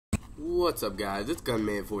What's up, guys? It's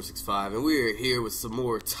Gunman465 and we're here with some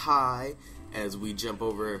more Thai as we jump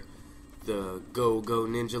over the Go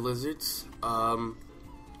Ninja Lizards.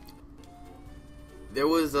 There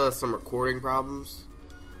was some recording problems,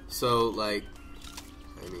 so like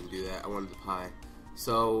I didn't even do that. I wanted the pie.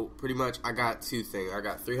 So pretty much I got two things. I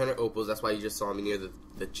got 300 opals. That's why you just saw me near the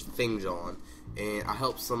thing John, and I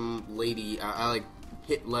helped some lady. I like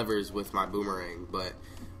hit levers with my boomerang, but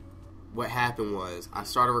what happened was I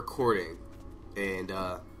started recording, and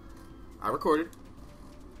I recorded,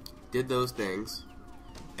 did those things,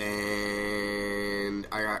 and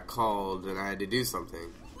I got called and I had to do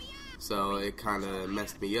something, so it kind of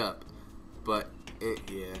messed me up. But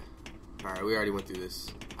yeah, alright, we already went through this.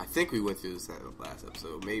 I think we went through this in the last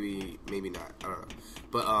episode, maybe not, I don't know.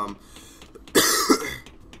 But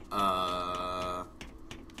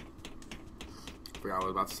forgot what I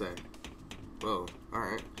was about to say. Whoa,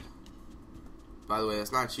 alright. By the way,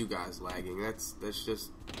 that's not you guys lagging. That's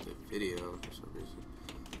just the video for some reason.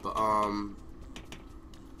 But I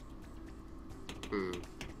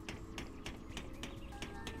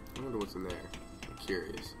wonder what's in there. I'm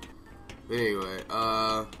curious. But anyway,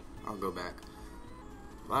 I'll go back.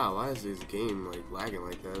 Wow, why is this game like lagging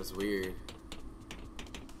like that? That's weird.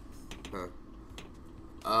 Huh.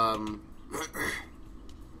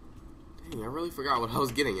 Dang, I really forgot what I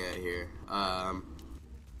was getting at here.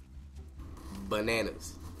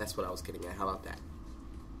 Bananas. That's what I was getting at. How about that?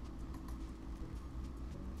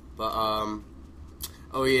 But,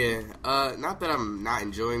 oh yeah, not that I'm not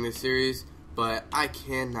enjoying this series, but I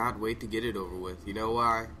cannot wait to get it over with. You know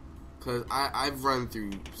why? Because I've run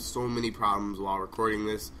through so many problems while recording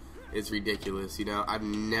this. It's ridiculous, you know? I've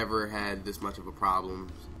never had this much of a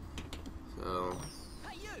problem. So,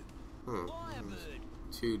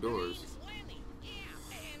 two doors.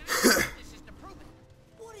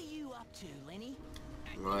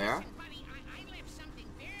 Oh yeah?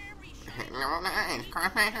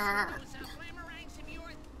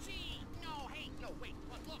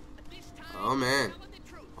 Oh man.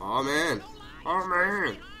 Oh man. Oh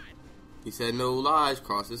man. He said no lies,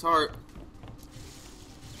 cross his heart.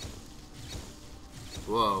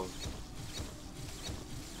 Whoa.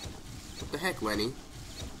 What the heck, Lenny?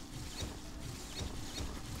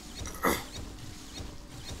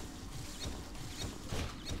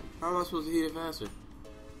 How am I supposed to heat it faster?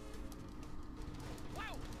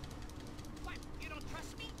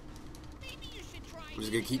 I'm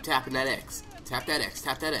just gonna keep tapping that X. Tap that X,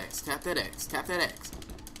 tap that X, tap that X, tap that X.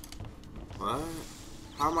 What?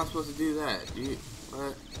 How am I supposed to do that?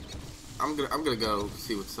 What? I'm gonna go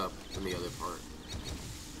see what's up in the other part.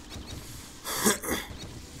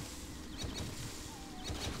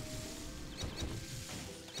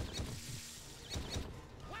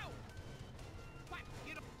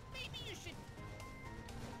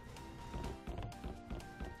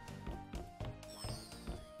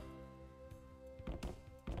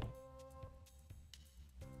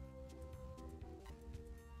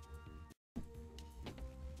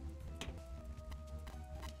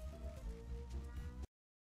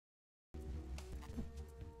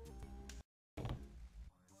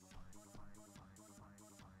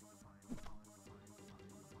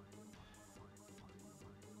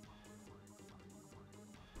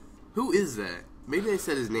 Who is that? Maybe they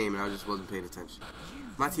said his name and I just wasn't paying attention.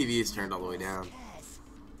 My TV is turned all the way down.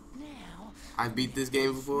 I've beat this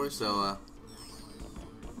game before, so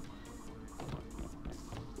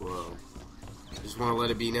whoa. Just want to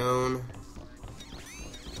let it be known.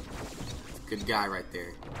 Good guy right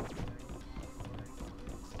there.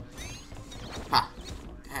 Ha!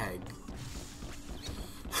 Tag.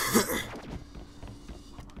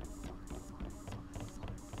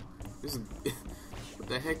 This is what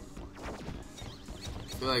the heck?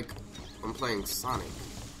 I feel like I'm playing Sonic.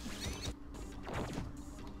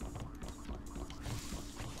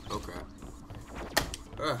 Oh crap.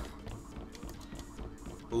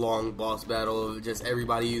 Long boss battle of just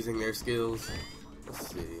everybody using their skills. Let's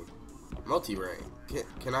see. Multi-ring.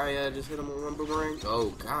 Can I just hit him with one boomerang?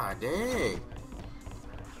 Oh god dang.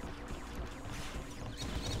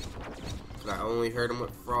 Can I only hurt him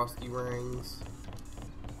with frosty rings?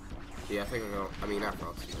 Yeah, I think I'm gonna, I mean not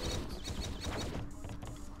frosty rings.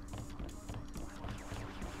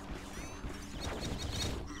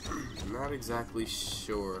 Not exactly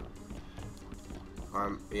sure.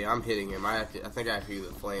 Yeah, I'm hitting him. I think I have to use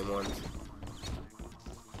the flame ones.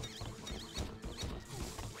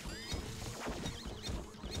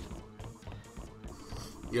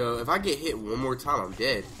 Yo, if I get hit one more time, I'm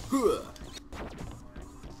dead.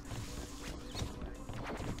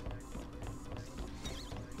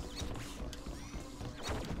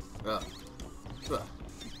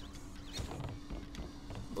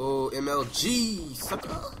 Oh, MLG, sucker.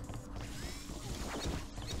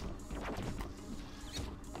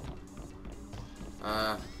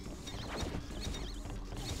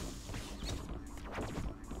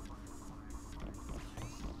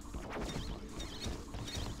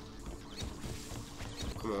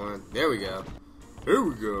 Come on. There we go. There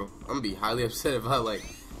we go. I'm gonna be highly upset if I like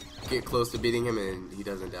get close to beating him and he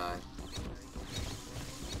doesn't die.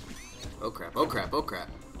 Oh crap, oh crap, oh crap.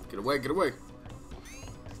 Get away, get away.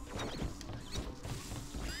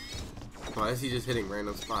 Why is he just hitting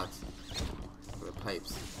random spots? The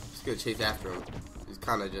pipes. Just gonna chase after him. He's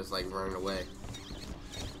kinda just like running away.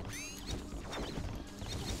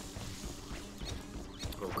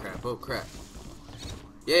 Oh crap, oh crap.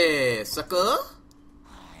 Yeah, sucker!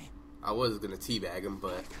 I was gonna teabag him,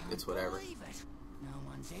 but it's whatever.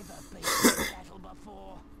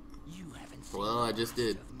 Well, I just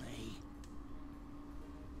did.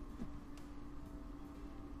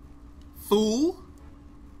 Fool!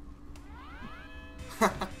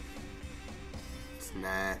 It's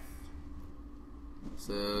nah.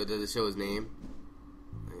 So, does it show his name?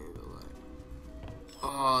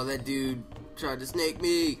 Oh, that dude tried to snake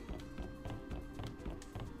me!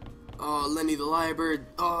 Oh, Lenny the Lyrebird.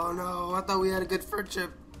 Oh no, I thought we had a good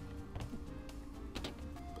friendship.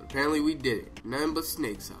 But apparently we did it. None but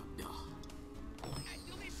snakes out.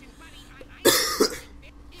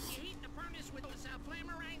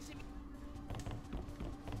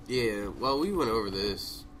 Yeah, well, we went over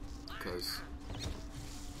this because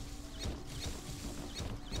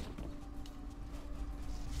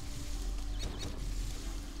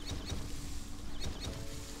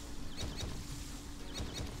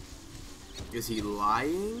is he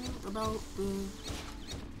lying about the...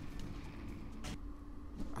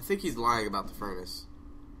 I think he's lying about the furnace.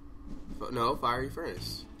 No, fiery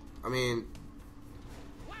furnace. I mean...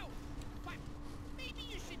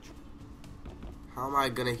 How am I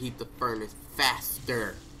gonna heat the furnace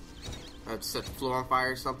faster? I'd set the floor on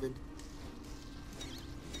fire or something?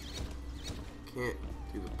 Can't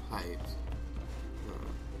do the pipes.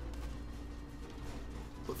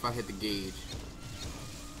 What if I hit the gauge?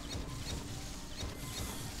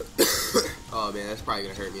 Oh man, that's probably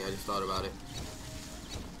gonna hurt me. I just thought about it.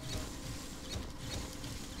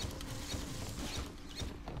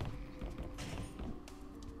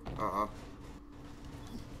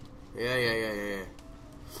 Yeah.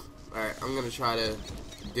 Alright, I'm gonna try to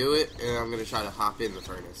do it, and I'm gonna try to hop in the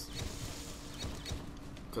furnace.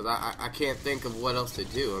 Because I can't think of what else to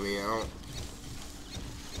do. I mean, I don't...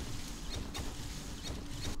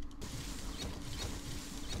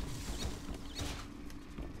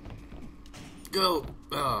 Go!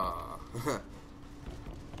 Oh.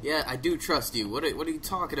 Yeah, I do trust you. What are you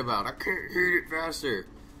talking about? I can't hit it faster.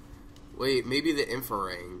 Wait, maybe the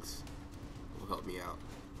infrarings will help me out.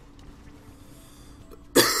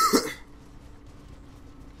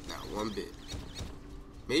 Not one bit.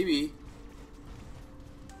 Maybe.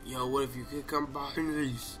 Yo, what if you could come behind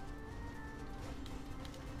these?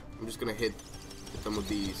 I'm just gonna hit them with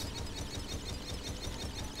these.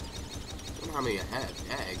 I don't know how many I have.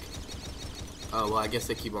 Dag. Oh, well, I guess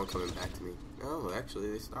they keep on coming back to me. Oh,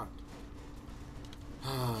 actually, they stopped.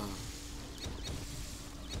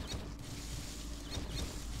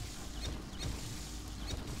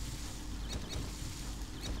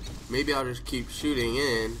 Maybe I'll just keep shooting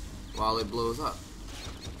in while it blows up.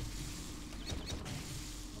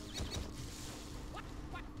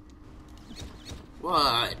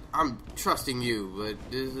 What? I'm trusting you, but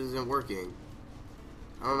this isn't working.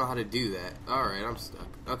 I don't know how to do that. Alright, I'm stuck.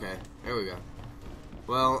 Okay, there we go.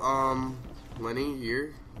 Well, Lenny,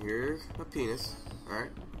 you're a penis.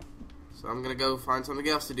 Alright. So I'm gonna go find something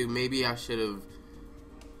else to do. Maybe I should have...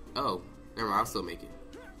 Oh, never mind, I'll still make it.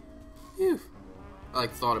 Phew. I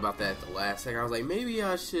like thought about that at the last second. I was like, maybe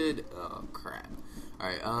I should... Oh, crap.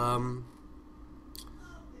 Alright,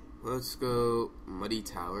 let's go Muddy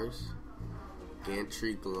Towers.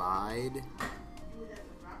 Gantry Glide.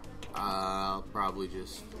 I'll probably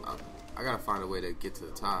just... I gotta find a way to get to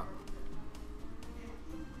the top.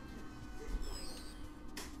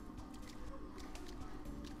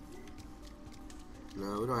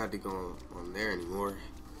 No, we don't have to go on there anymore.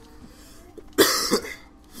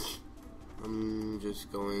 I'm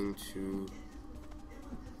just going to...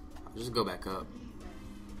 I'll just go back up.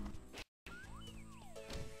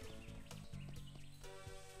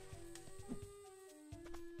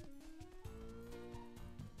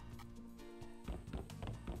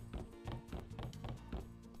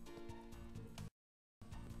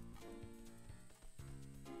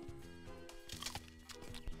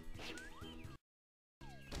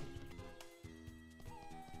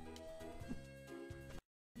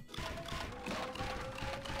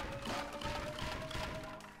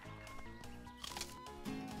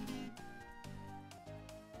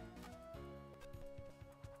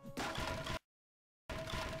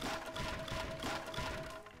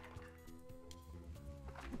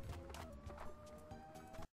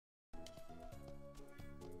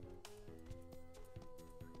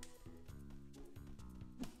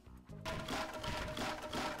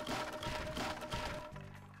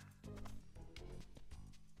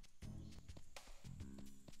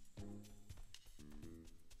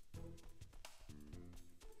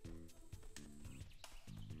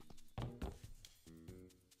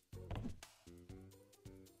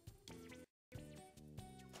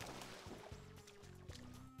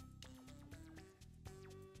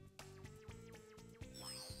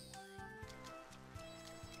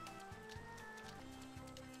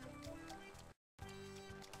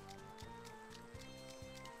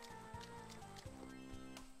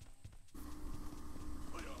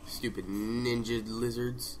 Stupid ninja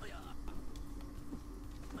lizards.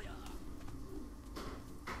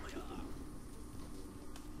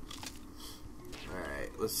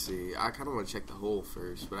 Alright, let's see. I kind of want to check the hole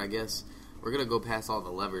first, but I guess we're going to go past all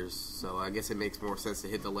the levers, so I guess it makes more sense to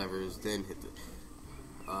hit the levers, then hit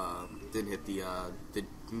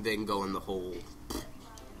then go in the hole.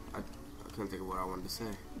 I couldn't think of what I wanted to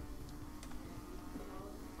say.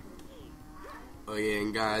 Oh yeah,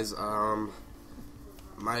 and guys,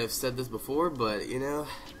 might have said this before, but you know,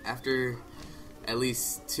 after at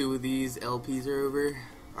least 2 of these LPs are over,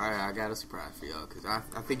 I got a surprise for y'all, because I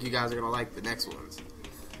think you guys are gonna like the next ones.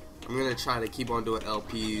 I'm gonna try to keep on doing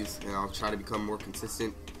LPs, and I'll try to become more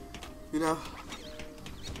consistent, you know.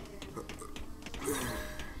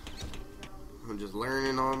 I'm just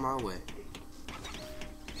learning on my way.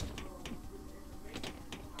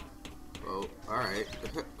 Oh, alright.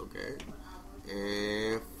 Okay.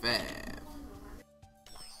 And fab.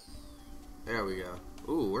 There we go.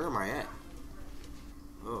 Ooh, where am I at?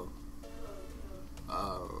 Oh.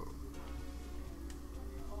 Oh.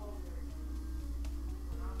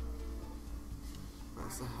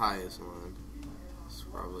 That's the highest one. It's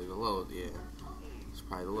probably the lowest, yeah. It's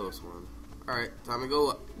probably the lowest one. Alright, time to go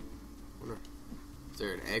up. Is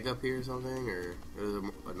there an egg up here or something? Or is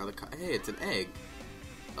there another? Hey, it's an egg.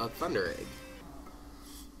 A thunder egg.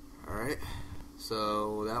 Alright.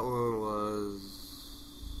 So that one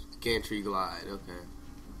was Gantry Glide. Okay.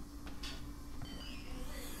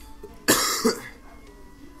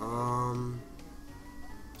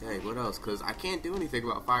 Hey, what else? Cause I can't do anything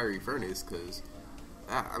about Fiery Furnace. Cause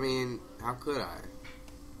I mean, how could I?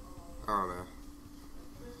 I don't know.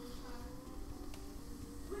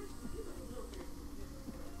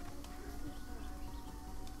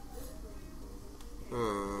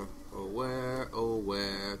 Oh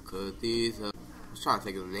where could these I was trying to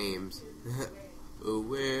think of the names. Oh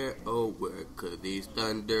where could these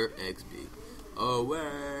thunder eggs be? Oh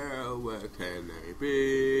where can they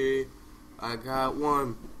be? I got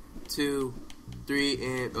 1, 2, 3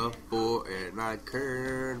 and a 4, and I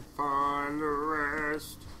can't find the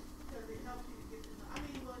rest.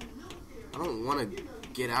 I don't want to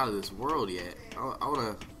get out of this world yet. I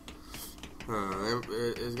want to.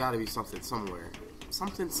 There's got to be something somewhere.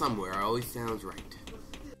 Something somewhere always sounds right.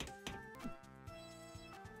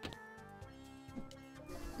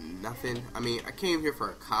 Nothing. I mean, I came here for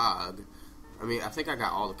a cog. I mean, I think I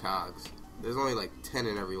got all the cogs. There's only like 10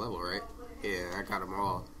 in every level, right? Yeah, I got them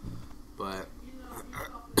all. But I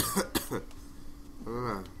don't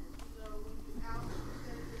know.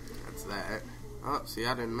 That's that. Oh, see,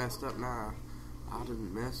 I done messed up now. Okay,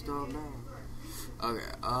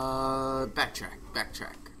 backtrack.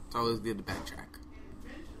 It's always good to backtrack.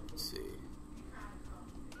 Let's see.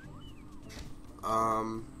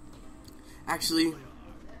 Actually,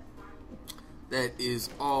 that is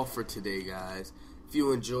all for today, guys. If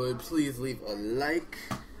you enjoyed, please leave a like.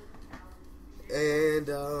 And,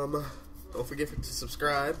 don't forget to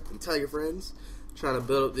subscribe and tell your friends. I'm trying to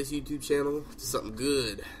build up this YouTube channel to something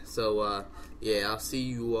good. So, yeah, I'll see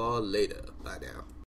you all later. Bye now.